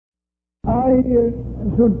I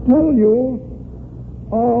should tell you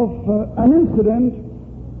of an incident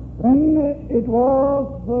when it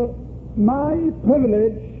was my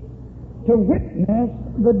privilege to witness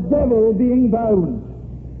the devil being bound.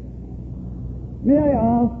 May I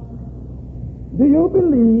ask, do you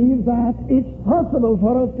believe that it's possible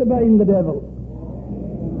for us to bind the devil?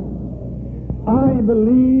 I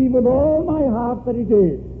believe with all my heart that it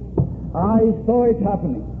is. I saw it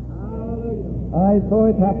happening. I saw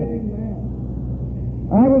it happening.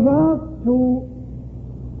 I was asked to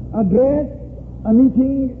address a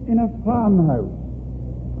meeting in a farmhouse.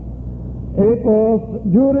 It was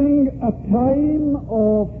during a time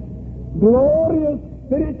of glorious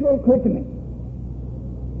spiritual quickening.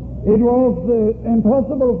 It was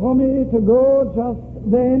impossible for me to go just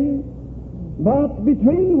then, but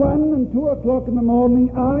between 1 and 2 o'clock in the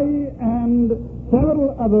morning, I and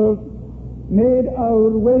several others made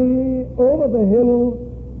our way over the hill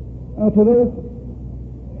to this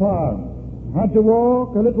farm. Had to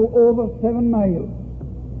walk a little over 7 miles.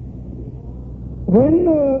 When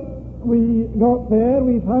we got there,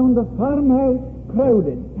 we found the farmhouse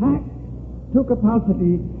crowded, packed to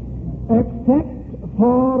capacity, except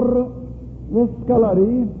for the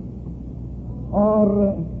scullery,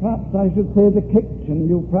 or perhaps I should say the kitchen.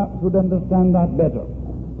 You perhaps would understand that better.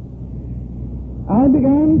 I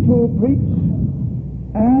began to preach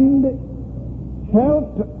and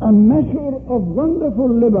felt a measure of wonderful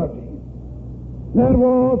liberty. There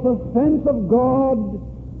was a sense of God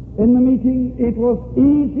in the meeting. It was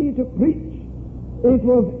easy to preach. It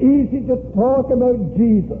was easy to talk about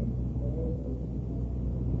Jesus.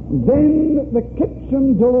 Then the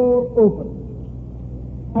kitchen door opened,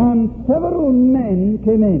 and several men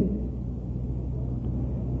came in.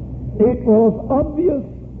 It was obvious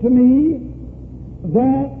to me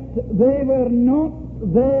that they were not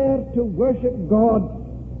there to worship God.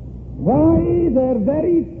 Why, their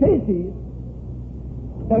very faces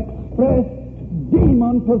expressed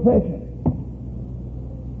demon possession.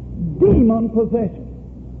 Demon possession.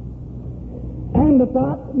 And at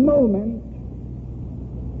that moment,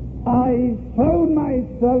 I found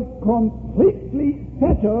myself completely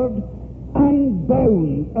fettered and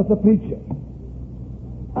bound as a preacher.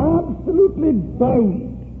 Absolutely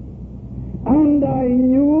bound. And I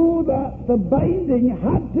knew that the binding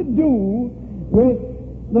had to do with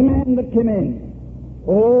the men that came in.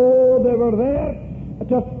 Oh, they were there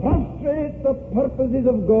to frustrate the purposes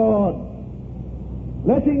of God,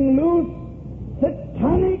 letting loose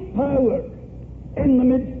satanic power in the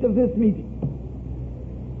midst of this meeting.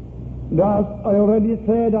 And as I already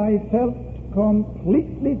said, I felt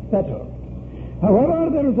completely fettered. However,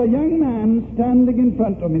 there was a young man standing in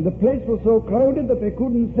front of me. The place was so crowded that they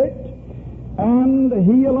couldn't sit, and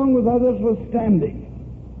he, along with others, was standing.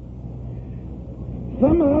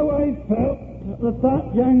 Somehow I felt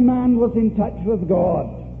that young man was in touch with God,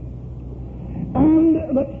 and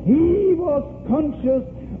that he was conscious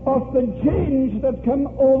of the change that come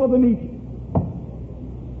over the meeting.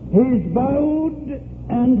 He's bowed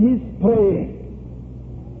and he's praying.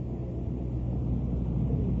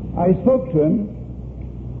 I spoke to him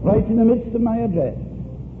right in the midst of my address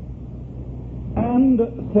and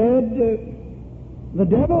said, the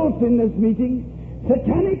devil's in this meeting.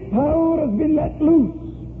 Satanic power has been let loose,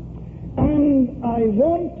 and I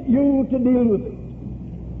want you to deal with it.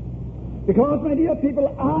 Because, my dear people,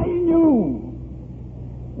 I knew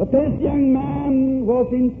that this young man was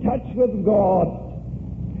in touch with God,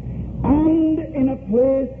 and in a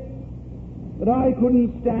place that I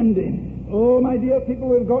couldn't stand in. Oh, my dear people,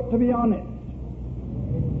 we've got to be honest.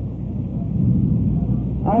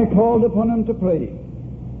 I called upon him to pray.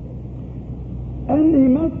 And he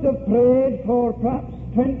must have prayed for perhaps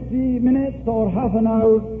 20 minutes or half an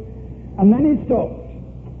hour, and then he stopped.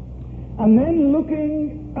 And then,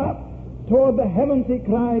 looking up toward the heavens, he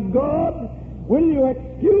cried, God, will you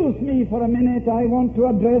excuse me for a minute? I want to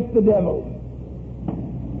address the devil.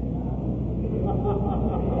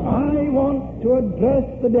 I want to address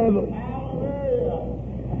the devil.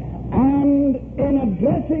 And in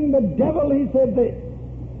addressing the devil, he said this: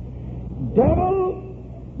 Devil,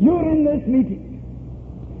 you're in this meeting,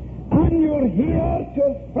 and you're here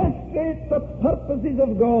to frustrate the purposes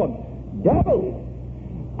of God. Devil,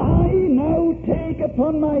 I now take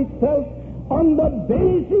upon myself, on the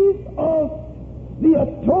basis of the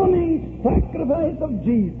atoning sacrifice of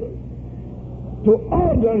Jesus, to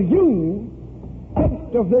order you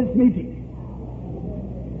out of this meeting.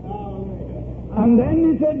 And then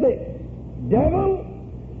he said this: Devil,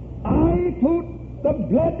 I put the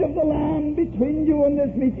blood of the Lamb between you and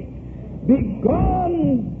this meeting. Be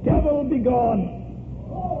gone, devil, be gone.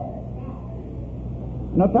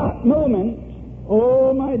 And at that moment,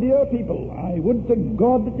 oh, my dear people, I would to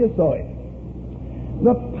God that you saw it.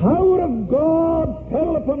 The power of God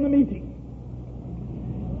fell upon the meeting.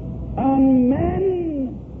 And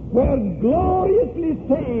men were gloriously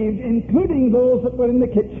saved, including those that were in the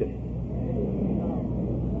kitchen.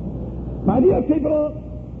 My dear people,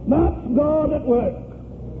 that's God at work.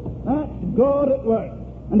 That's God at work.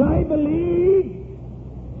 And I believe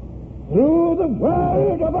through the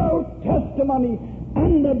word of our testimony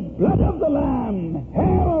and the blood of the Lamb,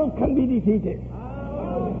 hell can be defeated.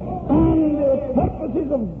 And the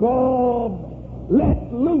purposes of God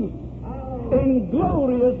let loose in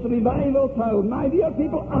glorious revival power. My dear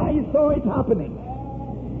people, I saw it happening.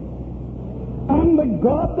 And the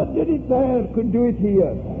God that did it there could do it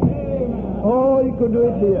here. Oh, he could do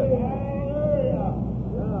it here.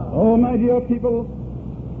 Oh, my dear people,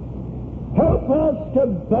 help us to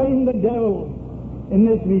bind the devil in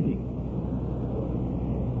this meeting.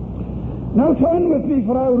 Now turn with me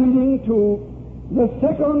for our reading to the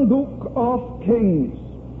second book of Kings,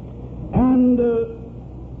 and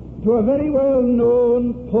to a very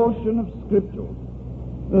well-known portion of Scripture,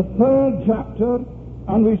 the 3rd chapter,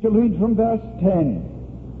 and we shall read from verse 10.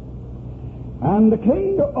 And the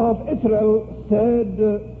king of Israel said,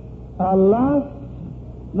 Alas,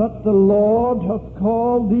 that the Lord hath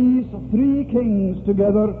called these 3 kings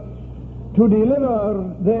together to deliver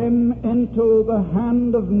them into the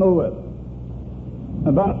hand of Moab.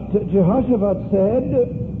 But Jehoshaphat said,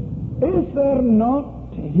 Is there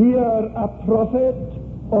not here a prophet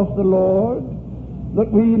of the Lord,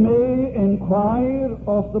 that we may inquire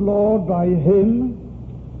of the Lord by him?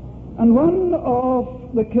 And one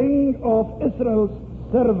of the king of Israel's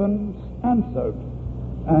servants answered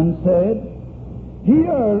and said,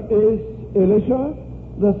 Here is Elisha,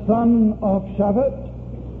 the son of Shaphat,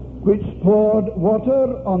 which poured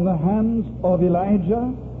water on the hands of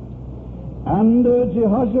Elijah. And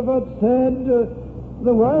Jehoshaphat said,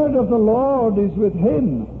 The word of the Lord is with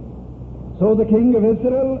him. So the king of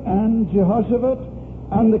Israel and Jehoshaphat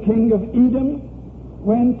and the king of Edom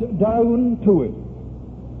went down to him.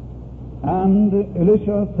 And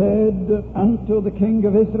Elisha said unto the king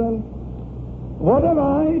of Israel, What have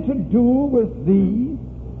I to do with thee?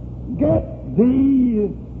 Get thee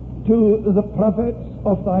to the prophets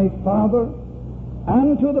of thy father,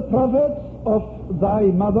 and to the prophets of thy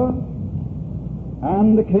mother.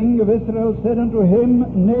 And the king of Israel said unto him,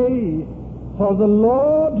 Nay, for the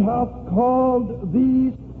Lord hath called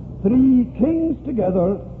these 3 kings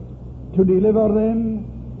together to deliver them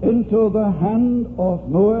into the hand of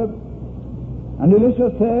Moab. And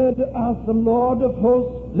Elisha said, As the Lord of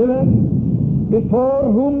hosts liveth, before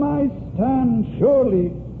whom I stand,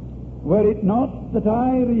 surely, were it not that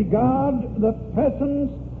I regard the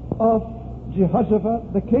presence of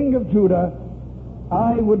Jehoshaphat, the king of Judah,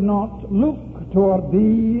 I would not look toward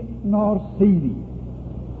thee nor see thee.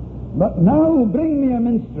 But now bring me a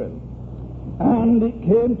minstrel. And it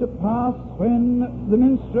came to pass, when the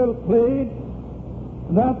minstrel played,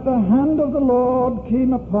 that the hand of the Lord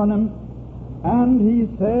came upon him, and he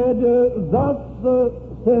said, Thus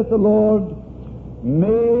saith the Lord,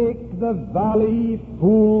 Make the valley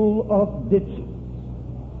full of ditches.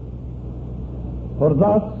 For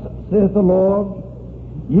thus saith the Lord,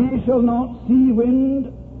 Ye shall not see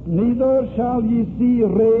wind, neither shall ye see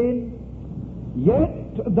rain,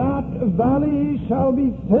 yet that valley shall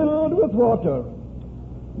be filled with water,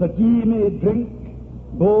 that ye may drink,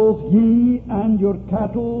 both ye and your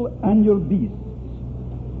cattle and your beasts.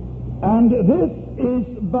 And this is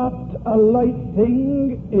but a light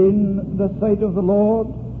thing in the sight of the Lord.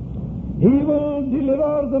 He will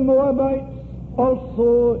deliver the Moabites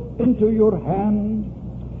also into your hand,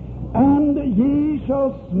 and ye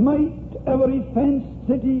shall smite every fenced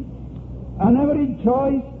city and every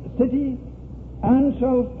choice city, and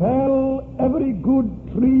shall fell every good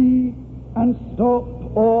tree, and stop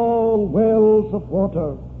all wells of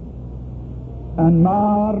water, and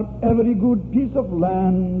mar every good piece of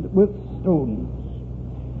land with stones.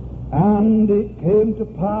 And it came to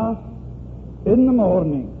pass in the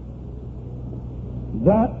morning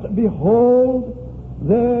that, behold,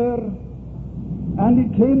 and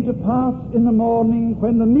it came to pass in the morning,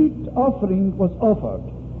 when the meat offering was offered,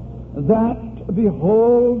 that,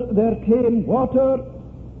 behold, there came water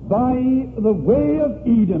by the way of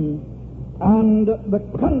Edom, and the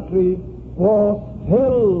country was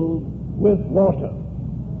filled with water.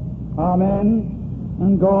 Amen.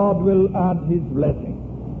 And God will add his blessing.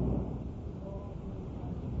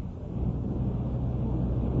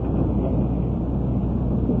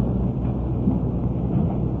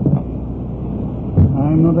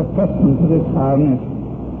 I'm not accustomed to this harness.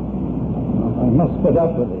 I must put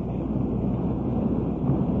up with it.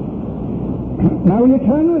 Now you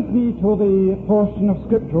turn with me to the portion of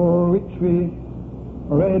Scripture which we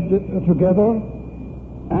read together,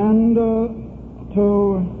 and to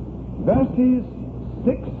verses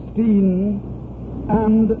 16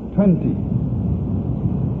 and 20.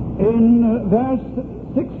 In verse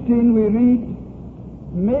 16 we read,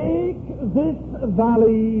 "Make this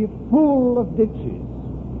valley full of ditches."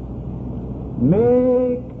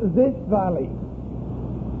 Make this valley,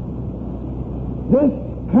 this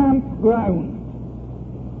campground,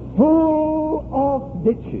 full of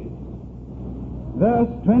ditches. Verse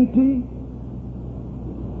 20,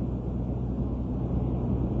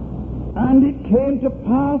 "And it came to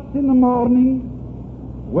pass in the morning,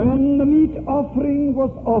 when the meat offering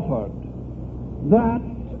was offered, that,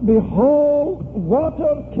 behold,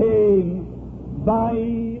 water came by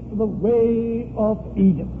the way of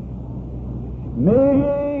Edom."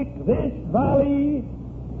 Make this valley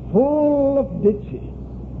full of ditches.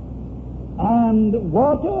 And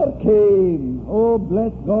water came. Oh,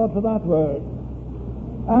 bless God for that word.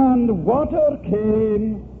 And water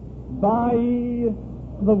came by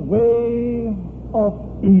the way of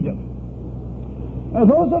Edom.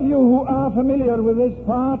 Those of you who are familiar with this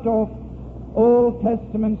part of Old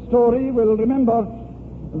Testament story will remember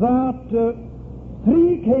that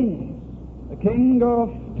three kings, the king of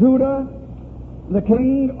Judah, the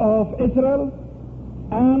king of Israel,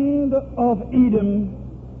 and of Edom,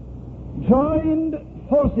 joined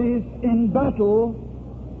forces in battle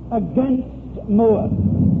against Moab.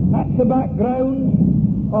 That's the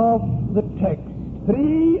background of the text.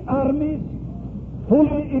 Three armies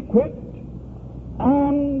fully equipped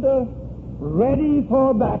and ready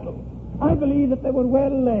for battle. I believe that they were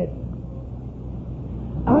well led.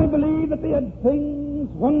 I believe that they had things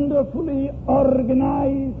wonderfully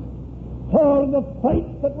organized for the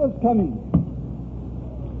fight that was coming.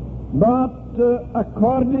 But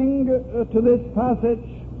according to this passage,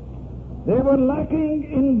 they were lacking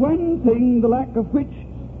in one thing, the lack of which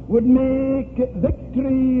would make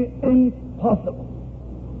victory impossible.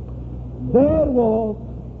 There was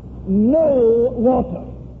no water.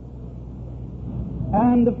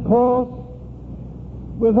 And of course,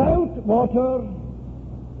 without water,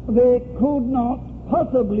 they could not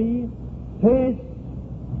possibly face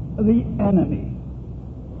the enemy.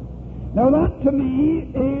 Now that to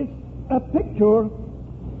me is a picture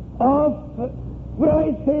of, would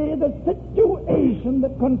I say, the situation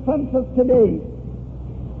that confronts us today.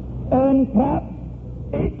 And perhaps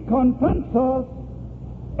it confronts us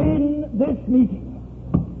in this meeting.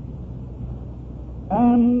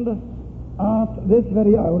 And at this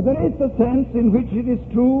very hour, there is a sense in which it is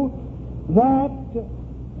true that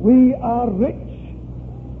we are rich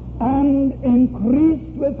and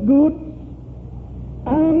increased with goods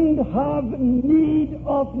and have need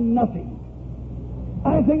of nothing.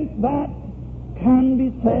 I think that can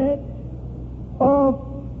be said of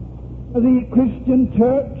the Christian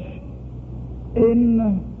church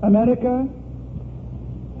in America,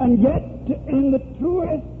 and yet in the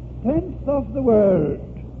truest sense of the word,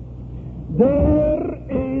 there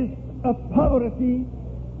is a poverty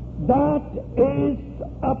that is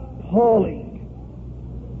appalling.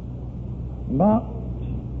 But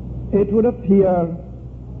it would appear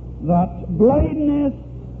that blindness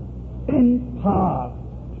in past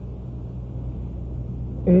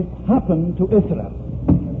is happened to Israel.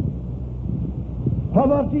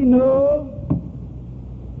 Poverty, no,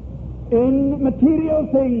 in material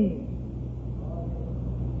things.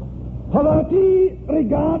 Poverty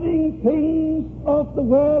regarding things of the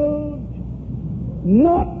world,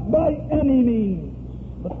 not by any means,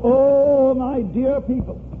 but oh, my dear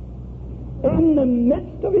people, in the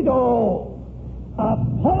midst of it all, a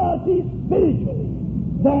poverty spiritually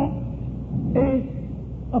that is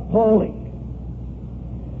appalling.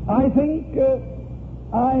 I think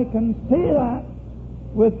I can say that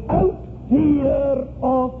without fear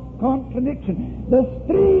of contradiction. The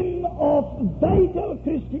stream of vital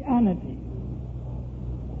Christianity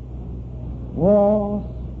was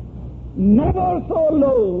never so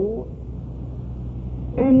low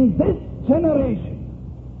in this generation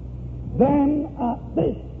than at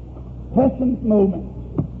this present moment.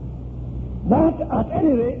 That, at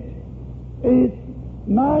any rate, is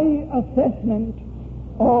my assessment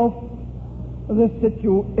of the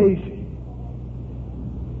situation.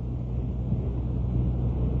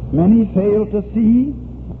 Many fail to see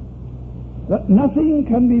that nothing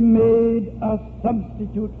can be made a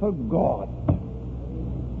substitute for God.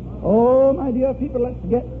 Oh, my dear people, let's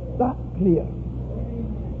get that clear.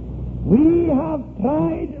 We have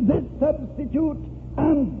tried this substitute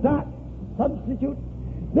and that substitute,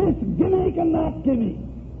 this gimmick and that gimmick.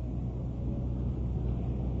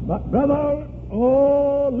 But, brother,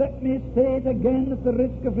 let me say it again at the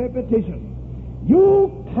risk of repetition.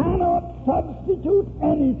 You cannot substitute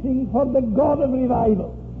anything for the God of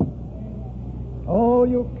revival. Oh,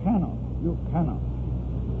 you cannot. You cannot.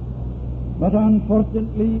 But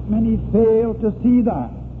unfortunately, many fail to see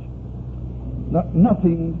that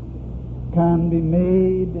nothing can be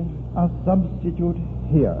made a substitute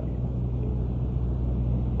here.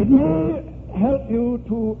 It may help you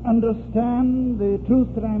to understand the truth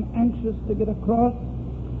that I'm anxious to get across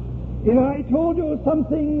if I told you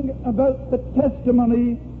something about the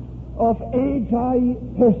testimony of A.J.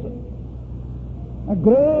 Pearson, a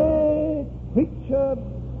great preacher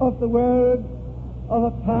of the Word of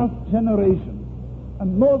a past generation, a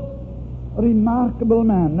most remarkable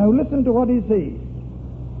man. Now listen to what he says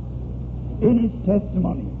in his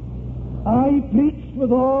testimony. I preached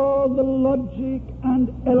with all the logic and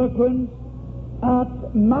eloquence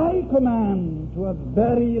at my command to a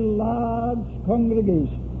very large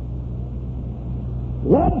congregation.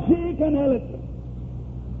 Logic and eloquence.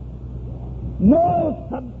 No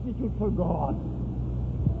substitute for God.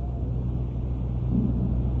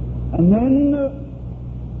 And then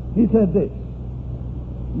he said this,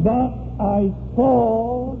 but I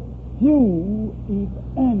saw few, if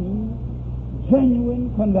any,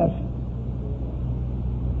 genuine conversions.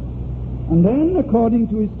 And then, according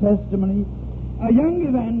to his testimony, a young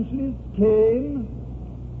evangelist came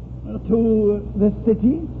to the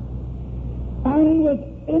city, and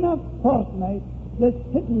within a fortnight, the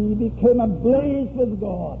city became ablaze with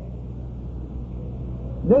God.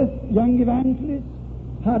 This young evangelist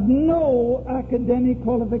had no academic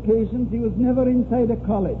qualifications. He was never inside a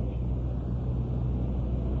college,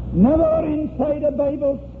 never inside a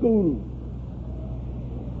Bible school.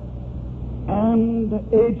 And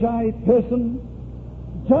A.J. Pearson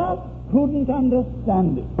just couldn't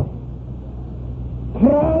understand it.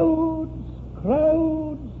 Crowds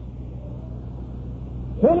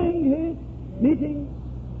filling his meetings,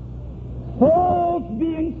 souls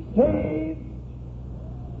being saved,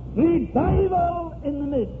 revival in the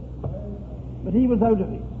midst. But he was out of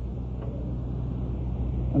it.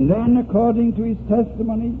 And then, according to his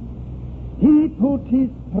testimony, he put his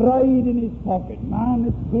pride in his pocket. Man,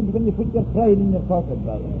 it's good when you put your pride in your pocket,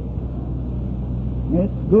 brother.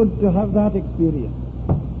 It's good to have that experience.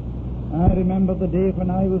 I remember the day when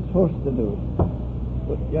I was forced to do it.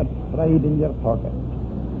 Put your pride in your pocket.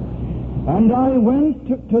 And I went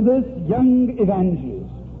to this young evangelist,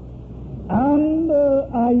 and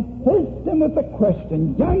I faced him with the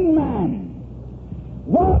question, young man,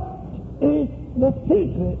 what is the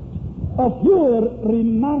secret of your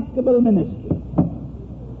remarkable ministry?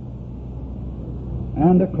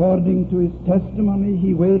 And according to his testimony,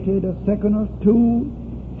 he waited a second or two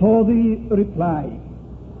for the reply.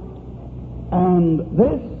 And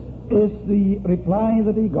this is the reply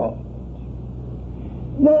that he got.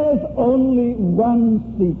 There's only one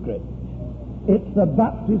secret. It's the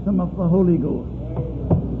baptism of the Holy Ghost.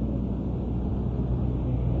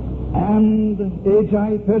 And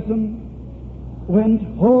A.J. Pearson went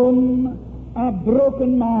home a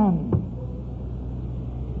broken man,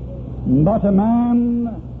 but a man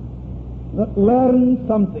that learned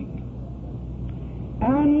something.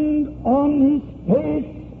 And on his face,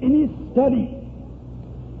 in his study,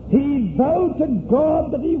 he vowed to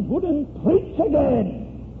God that he wouldn't preach again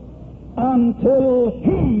until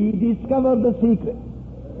he discovered the secret.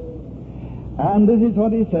 And this is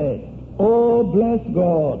what he said, oh, bless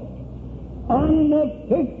God, on the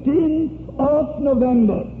 15th of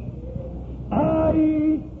November,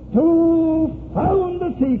 I too found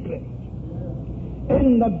the secret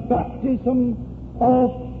in the baptism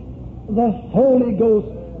of the Holy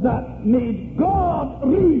Ghost that made God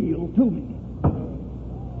real to me.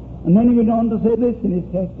 And then he went on to say this in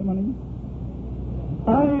his testimony.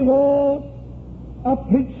 I was a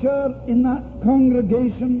preacher in that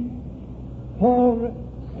congregation for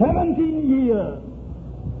 17 years.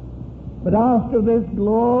 But after this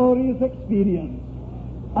glorious experience,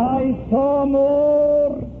 I saw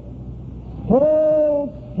more souls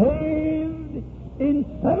saved in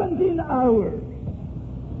 17 hours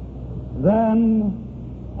than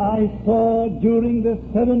I saw during the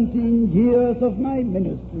 17 years of my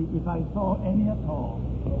ministry, if I saw any at all.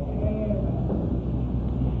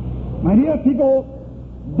 My dear people,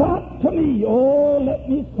 that to me, let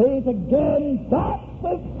me say it again, that's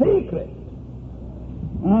the secret.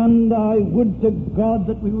 And I would to God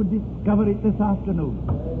that we would discover it this afternoon.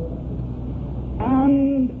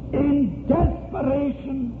 And in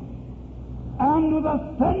desperation and with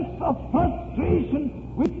a sense of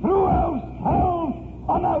frustration, we threw ourselves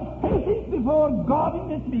on our faces before God in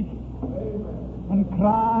this meeting and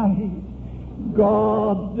cry,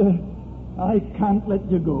 God, I can't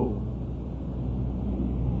let you go,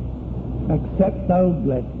 except thou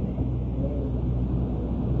bless me.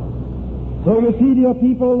 So you see, dear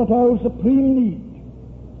people, that our supreme need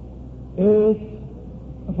is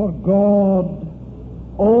for God,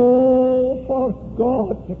 for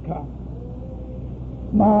God to come.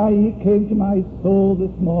 He came to my soul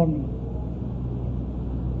this morning.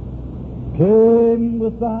 Came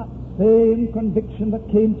with that same conviction that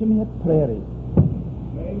came to me at Prairie.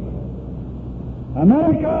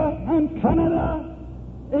 America and Canada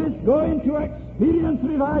is going to experience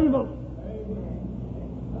revival.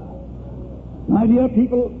 My dear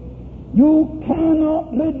people, you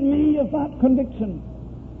cannot rid me of that conviction.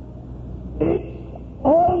 It's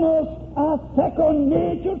almost a second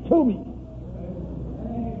nature to me.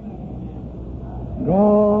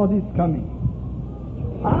 God is coming.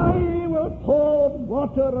 I will pour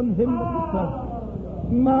water on him that is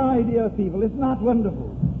thirsty. My dear people, isn't that wonderful?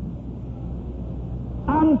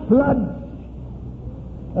 And floods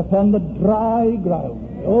upon the dry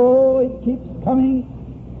ground. Oh, it keeps coming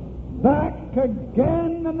back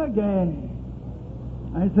again and again.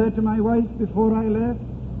 I said to my wife before I left,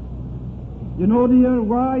 you know, dear,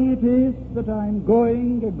 why it is that I'm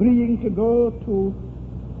agreeing to go to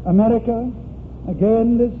America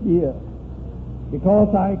again this year?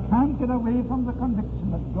 Because I can't get away from the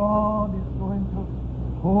conviction that God is going to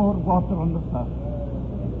pour water on the surface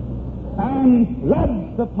and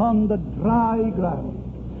floods upon the dry ground.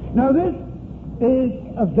 Now this is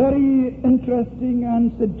a very interesting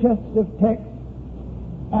and suggestive text,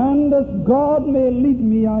 and as God may lead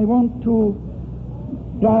me, I want to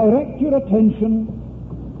direct your attention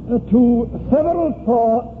to several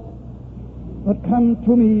thoughts that come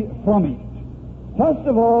to me from it. First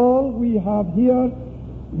of all, we have here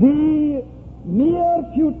the mere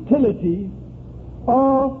futility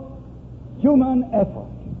of human effort.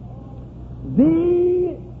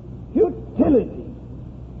 The futility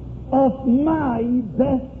of my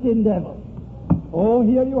best endeavor. Oh,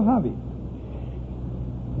 here you have it.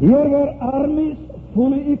 Here were armies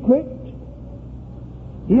fully equipped.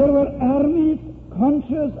 Here were armies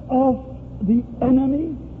conscious of the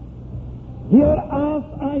enemy. Here, as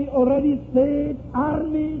I already said,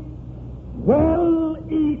 armies well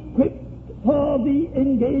equipped for the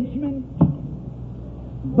engagement,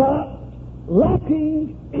 but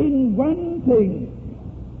lacking in one thing,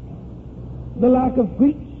 the lack of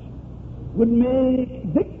which would make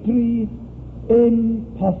victory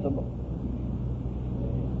impossible.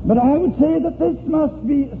 But I would say that this must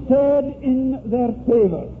be said in their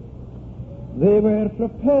favor. They were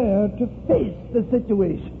prepared to face the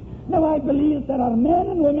situation. Now, I believe there are men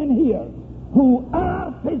and women here who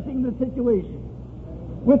are facing the situation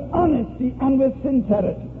with honesty and with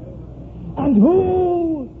sincerity, and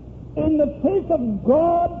who, in the face of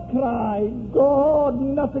God, cry, God,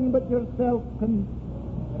 nothing but yourself can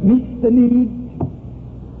meet the need,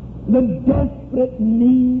 the desperate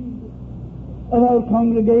need of our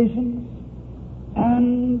congregations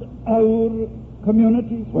and our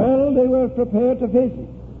communities. Well, they were prepared to face it.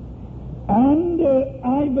 And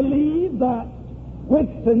I believe that with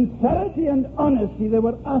sincerity and honesty they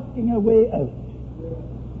were asking a way out.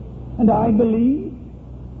 And I believe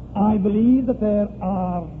that there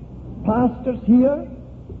are pastors here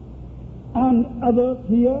and others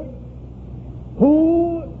here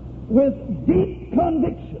who, with deep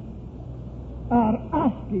conviction, are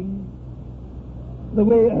asking the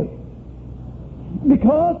way out.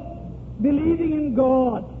 Because believing in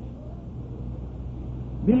God,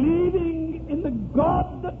 believing in the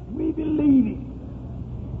God that we believe in,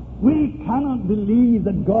 we cannot believe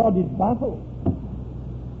that God is baffled,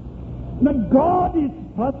 that God is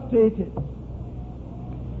frustrated.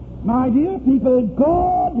 My dear people,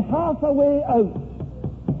 God has a way out.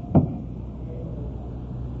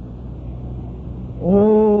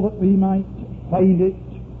 Oh, that we might find it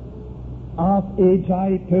as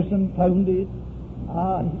H.I. Pearson found it.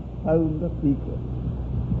 I found the secret.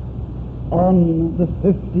 On the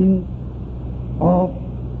 15th of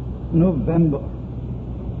November,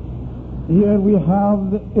 here we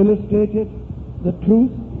have illustrated the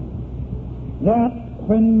truth that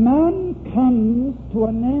when man comes to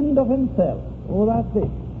an end of himself, oh, that's it.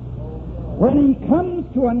 When he comes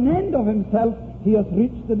to an end of himself, he has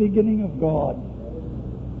reached the beginning of God.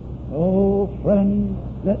 Oh, friends,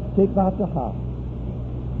 let's take that to heart.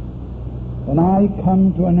 When I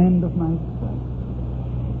come to an end of myself,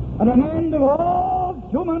 at an end of all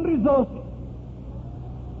human resources,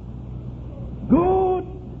 good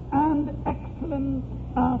and excellent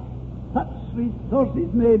as such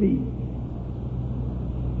resources may be,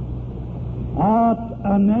 at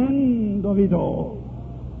an end of it all,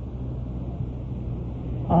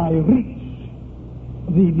 I reach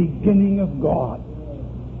the beginning of God.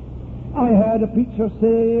 I heard a preacher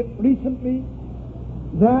say recently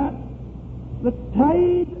that the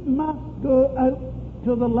tide must go out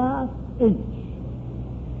to the last inch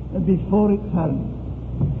before it turns.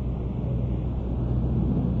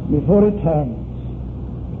 Before it turns.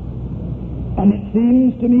 And it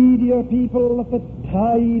seems to me, dear people, that the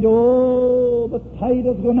tide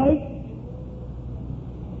has gone out.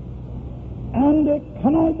 And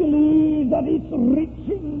can I believe that it's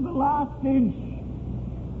reaching the last inch?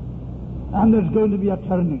 And there's going to be a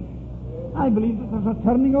turning. I believe that there's a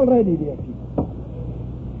turning already, dear people.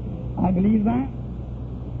 I believe that.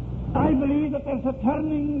 I believe that there's a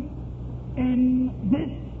turning in this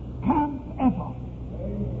camp effort.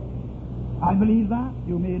 I believe that.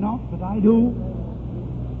 You may not, but I do.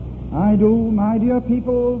 I do, my dear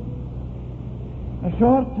people. A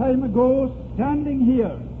short time ago, standing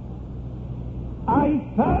here, I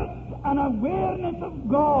felt an awareness of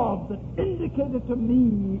God that indicated to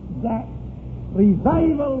me that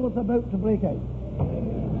revival was about to break out.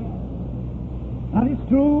 That is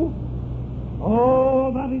true.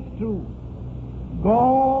 Oh, that is true.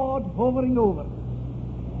 God hovering over.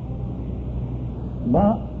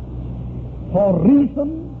 But for reason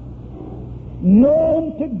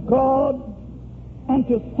known to God and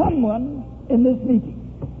to someone in this meeting,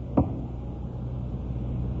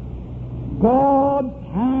 God's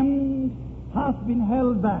hand has been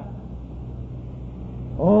held back.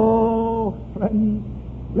 Oh, friends,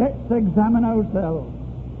 let's examine ourselves.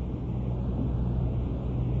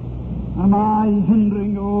 Am I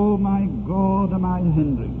hindering? Oh, my God, am I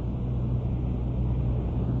hindering?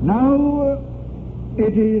 Now,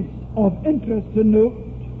 it is of interest to note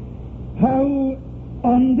how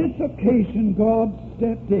on this occasion God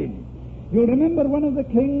stepped in. You'll remember one of the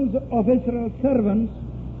kings of Israel's servants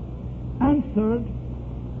answered,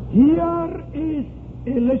 "Here is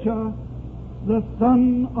Elisha, the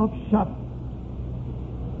son of Shaphat."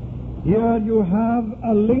 Here you have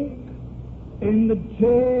a link in the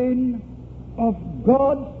chain of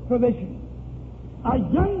God's provision. A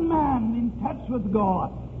young man in touch with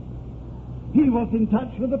God. He was in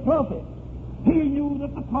touch with the prophet. He knew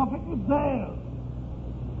that the prophet was there.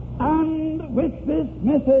 And with this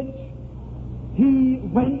message, he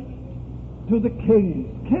went to the kings.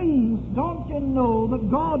 Kings, don't you know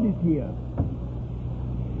that God is here?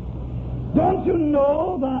 Don't you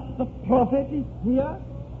know that the prophet is here?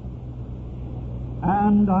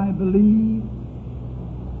 And I believe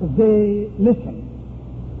they listened.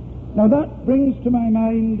 Now that brings to my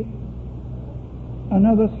mind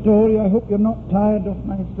another story. I hope you're not tired of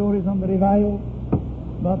my stories on the revival,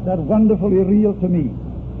 but they're wonderfully real to me.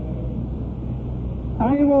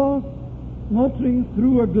 I was motoring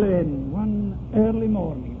through a glen one early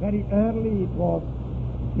morning, very early. It was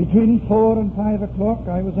between 4 and 5 o'clock.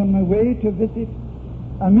 I was on my way to visit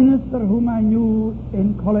a minister whom I knew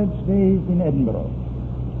in college days in Edinburgh.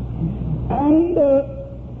 And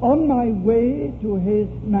on my way to his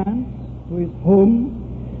manse, to his home,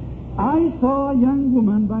 I saw a young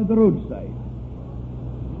woman by the roadside.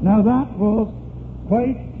 Now that was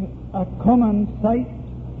quite a common sight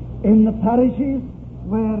in the parishes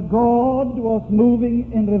where God was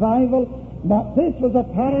moving in revival, but this was a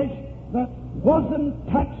parish that wasn't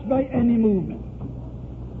touched by any movement.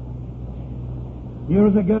 Here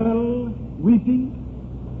was a girl weeping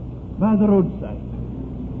by the roadside.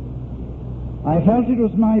 I felt it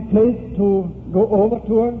was my place to go over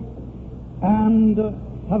to her and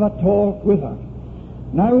have a talk with her.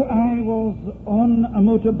 Now I was on a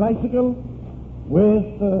motor bicycle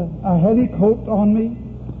with a heavy coat on me.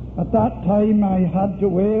 At that time I had to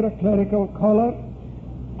wear a clerical collar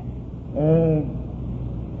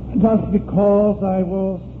just because I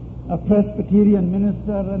was a Presbyterian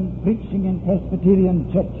minister and preaching in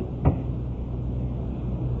Presbyterian churches.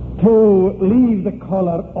 To leave the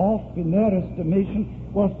collar off in their estimation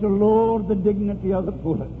was to lower the dignity of the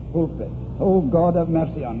pulpit. Oh, God have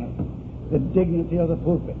mercy on us. The dignity of the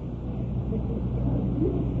pulpit.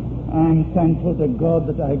 I'm thankful to God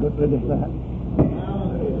that I got rid of that.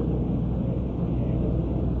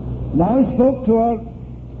 Now I spoke to her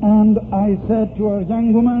and I said to her,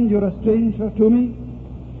 "Young woman, you're a stranger to me,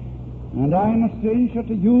 and I'm a stranger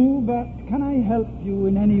to you, but can I help you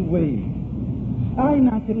in any way?" I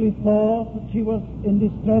naturally thought that she was in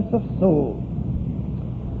distress of soul.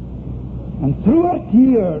 And through her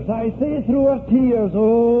tears, I say through her tears,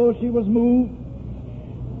 oh, she was moved.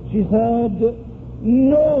 She said,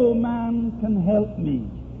 "No man can help me.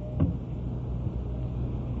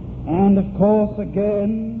 And of course,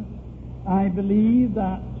 again, I believe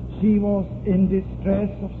that she was in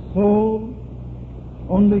distress of soul.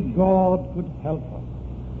 Only God could help her.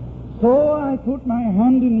 So I put my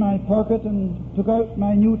hand in my pocket and took out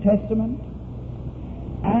my New Testament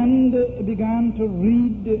and began to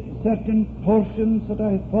read certain portions that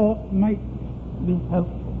I thought might be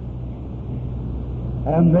helpful.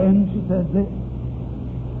 And then she said this: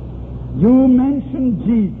 "You mentioned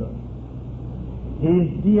Jesus. He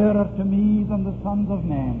is dearer to me than the sons of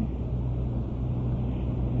men.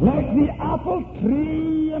 Like the apple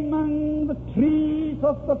tree among the trees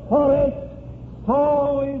of the forest,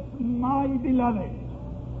 so is my beloved,"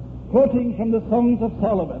 quoting from the Songs of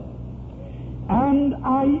Solomon. And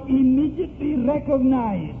I immediately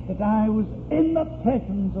recognized that I was in the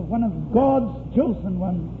presence of one of God's chosen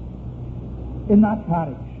ones in that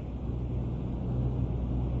parish.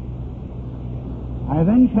 I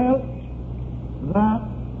then felt that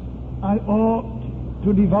I ought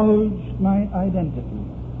to divulge my identity,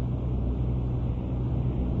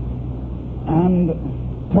 and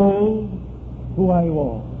told who I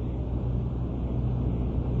was.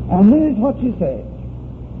 And this is what she said: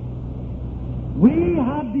 "We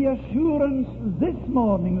had the assurance this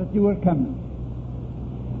morning that you were coming."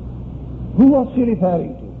 Who was she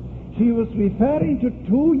referring to? She was referring to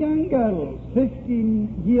two young girls,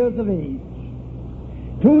 15 years of age.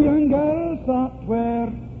 Two young girls that were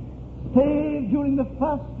saved during the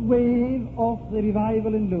first wave of the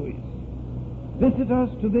revival in Lewis. Visitors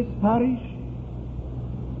to this parish,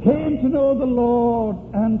 came to know the Lord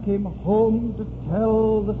and came home to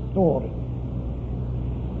tell the story.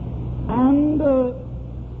 And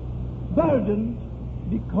burdened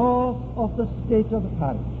because of the state of the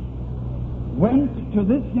parish, went to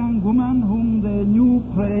this young woman whom they knew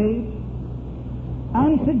prayed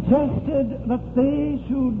and suggested that they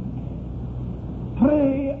should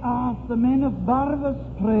pray as the men of Barvas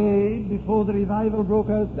prayed before the revival broke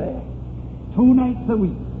out there, 2 nights a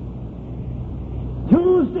week,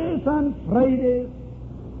 Tuesdays and Fridays,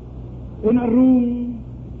 in a room,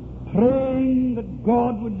 praying that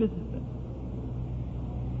God would visit them.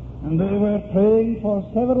 And they were praying for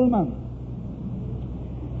several months.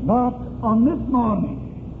 But on this morning,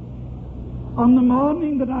 on the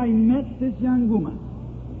morning that I met this young woman,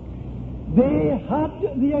 they had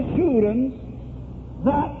the assurance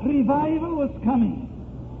that revival was coming.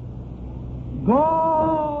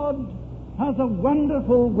 God has a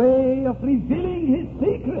wonderful way of revealing His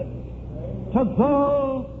secret to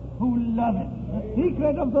those who love Him. The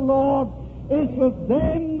secret of the Lord is with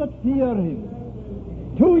them that fear Him.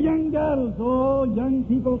 Two young girls, oh, young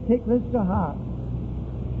people, take this to heart.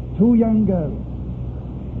 Two young girls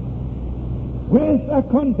with a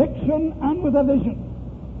conviction and with a vision.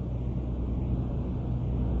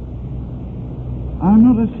 I'm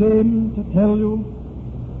not ashamed to tell you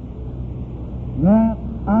that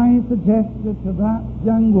I suggested to that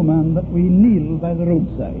young woman that we kneel by the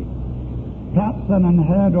roadside. Perhaps an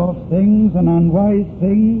unheard of thing, an unwise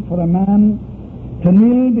thing for a man to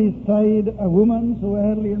kneel beside a woman so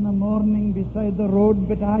early in the morning beside the road,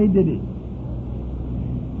 but I did it.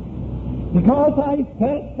 Because I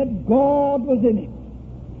felt that God was in it.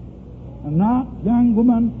 And that young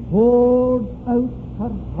woman poured out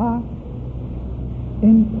her heart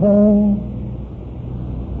in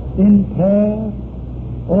prayer.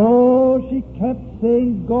 Oh, she kept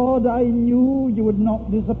saying, "God, I knew you would not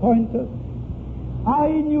disappoint us.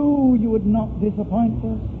 I knew you would not disappoint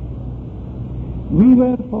us." We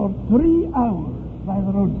were for 3 hours by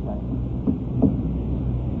the roadside.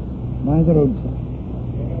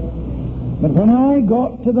 But when I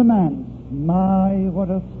got to the man, my, what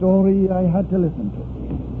a story I had to listen to.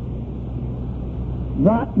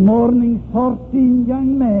 That morning, 14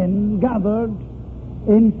 young men gathered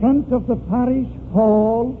in front of the parish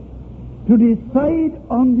hall to decide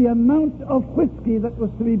on the amount of whiskey that was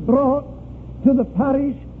to be brought to the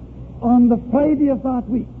parish on the Friday of that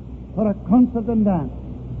week for a concert and dance.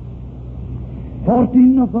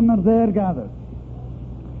 14 of them are there gathered.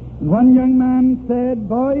 And one young man said,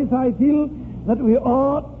 "Boys, I feel that we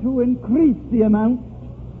ought to increase the amount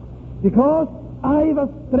because I've a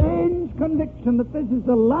strange conviction that this is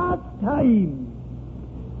the last time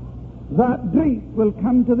that drink will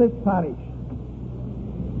come to this parish."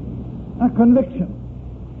 A conviction.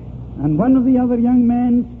 And one of the other young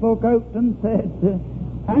men spoke out and said,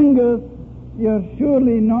 "Angus, you're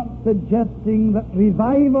surely not suggesting that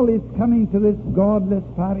revival is coming to this godless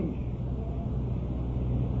parish?"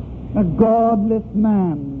 A godless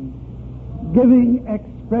man giving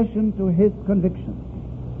expression to his conviction.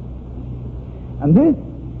 And this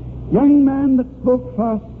young man that spoke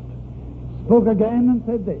first spoke again and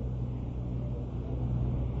said this: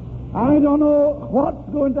 I don't know what's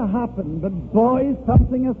going to happen, but boy,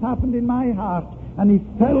 something has happened in my heart. And he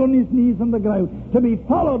fell on his knees on the ground, to be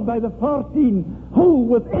followed by the 14 who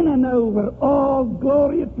within an hour were all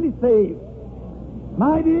gloriously saved.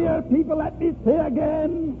 My dear people, let me say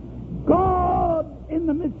again, God in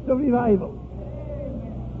the midst of revival.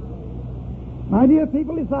 My dear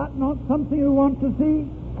people, is that not something you want to see?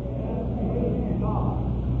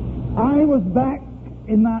 I was back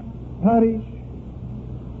in that parish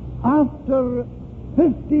after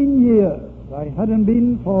 15 years. I hadn't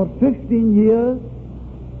been for 15 years.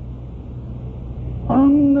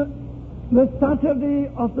 On the Saturday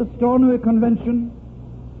of the Stornoway Convention,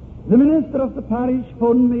 the minister of the parish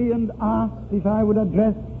phoned me and asked if I would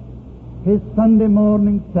address his Sunday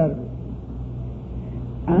morning service.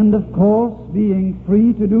 And of course, being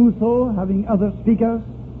free to do so, having other speakers,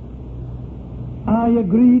 I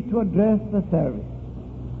agreed to address the service.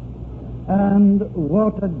 And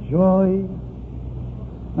what a joy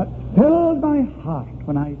that filled my heart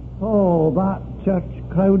when I saw that church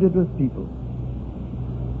crowded with people.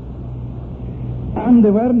 And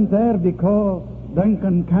they weren't there because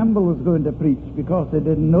Duncan Campbell was going to preach, because they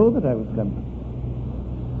didn't know that I was coming.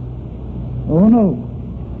 Oh no.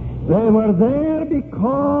 They were there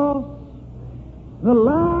because the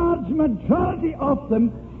large majority of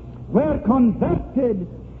them were converted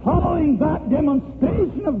following that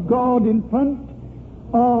demonstration of God in front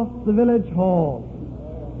of the village hall.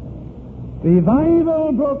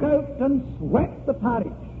 Revival broke out and swept the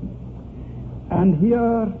parish. And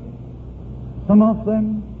here, some of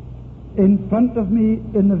them in front of me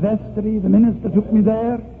in the vestry, the minister took me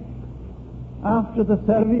there after the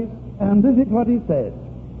service, and this is what he said.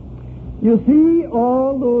 You see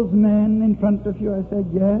all those men in front of you? I said,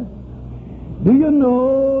 yes. Do you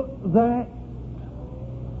know that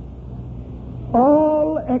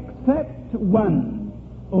all except one,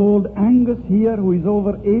 old Angus here, who is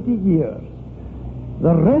over 80 years,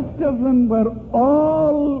 the rest of them were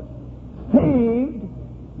all saved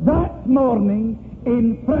that morning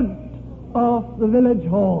in front of the village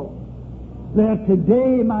hall. They are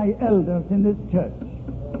today my elders in this church.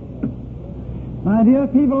 My dear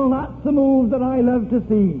people, that's the move that I love to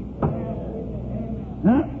see.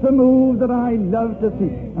 That's the move that I love to see.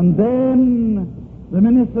 And then the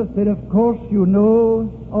minister said, of course you know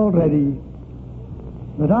already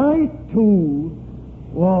that I too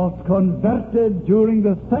was converted during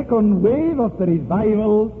the second wave of the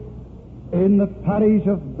revival in the parish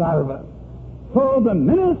of Barber. So the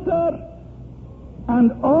minister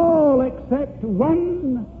and all except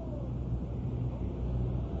one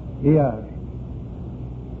here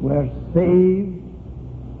were saved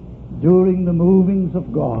during the movings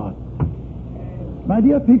of God. My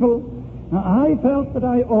dear people, I felt that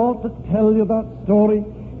I ought to tell you that story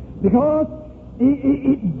because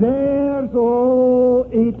it bears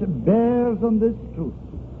on this truth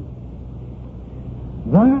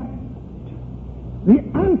that the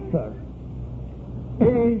answer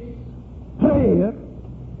is prayer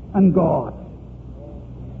and God.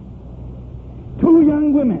 Two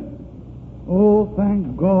young women. Oh,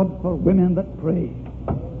 thank God for women that pray.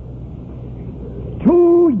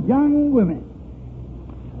 Two young women.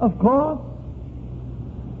 Of course,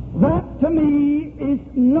 that to me is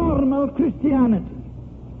normal Christianity.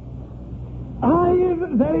 I have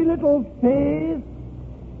very little faith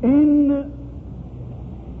in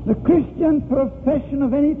the Christian profession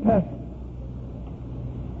of any person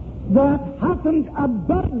that hasn't a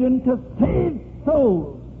burden to save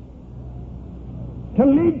souls, to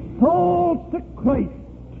lead souls to Christ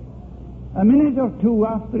a minute or two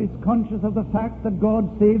after he's conscious of the fact that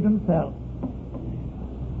God saved himself.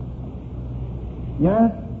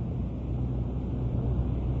 Yes,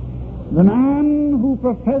 the man who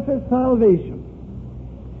professes salvation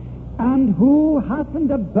and who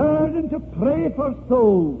hasn't a burden to pray for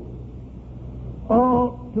souls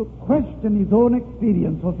ought to question his own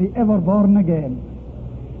experience. Was he ever born again?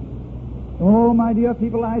 Oh, my dear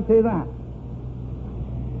people, I say that.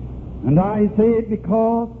 And I say it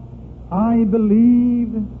because I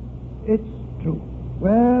believe it's true.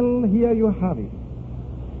 Well, here you have it.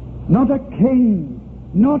 Not a king,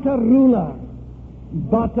 not a ruler,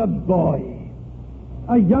 but a boy,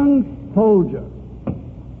 a young soldier.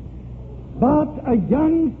 But a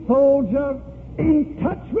young soldier in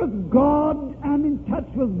touch with God and in touch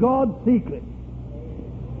with God's secret.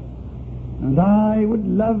 And I would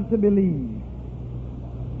love to believe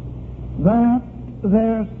that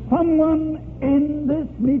there's someone in this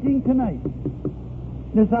meeting tonight,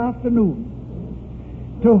 this afternoon,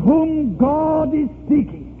 to whom God is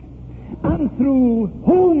speaking, and through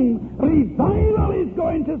whom revival is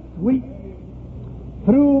going to sweep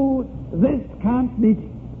through this camp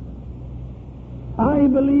meeting. I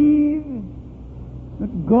believe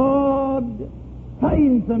that God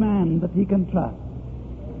finds a man that he can trust.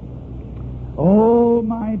 Oh,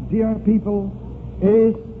 my dear people,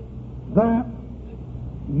 is that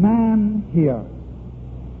man here?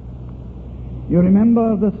 You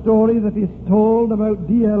remember the story that is told about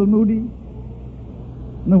D.L. Moody?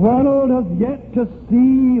 The world has yet to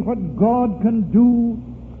see what God can do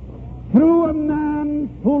through a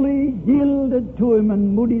man fully yielded to him.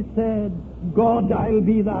 And Moody said, God, I'll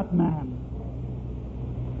be that man.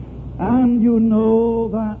 And you know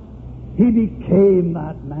that he became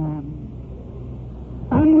that man.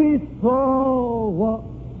 And we saw what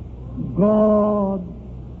God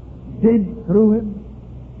did through him.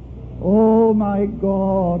 Oh, my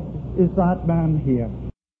God, is that man here.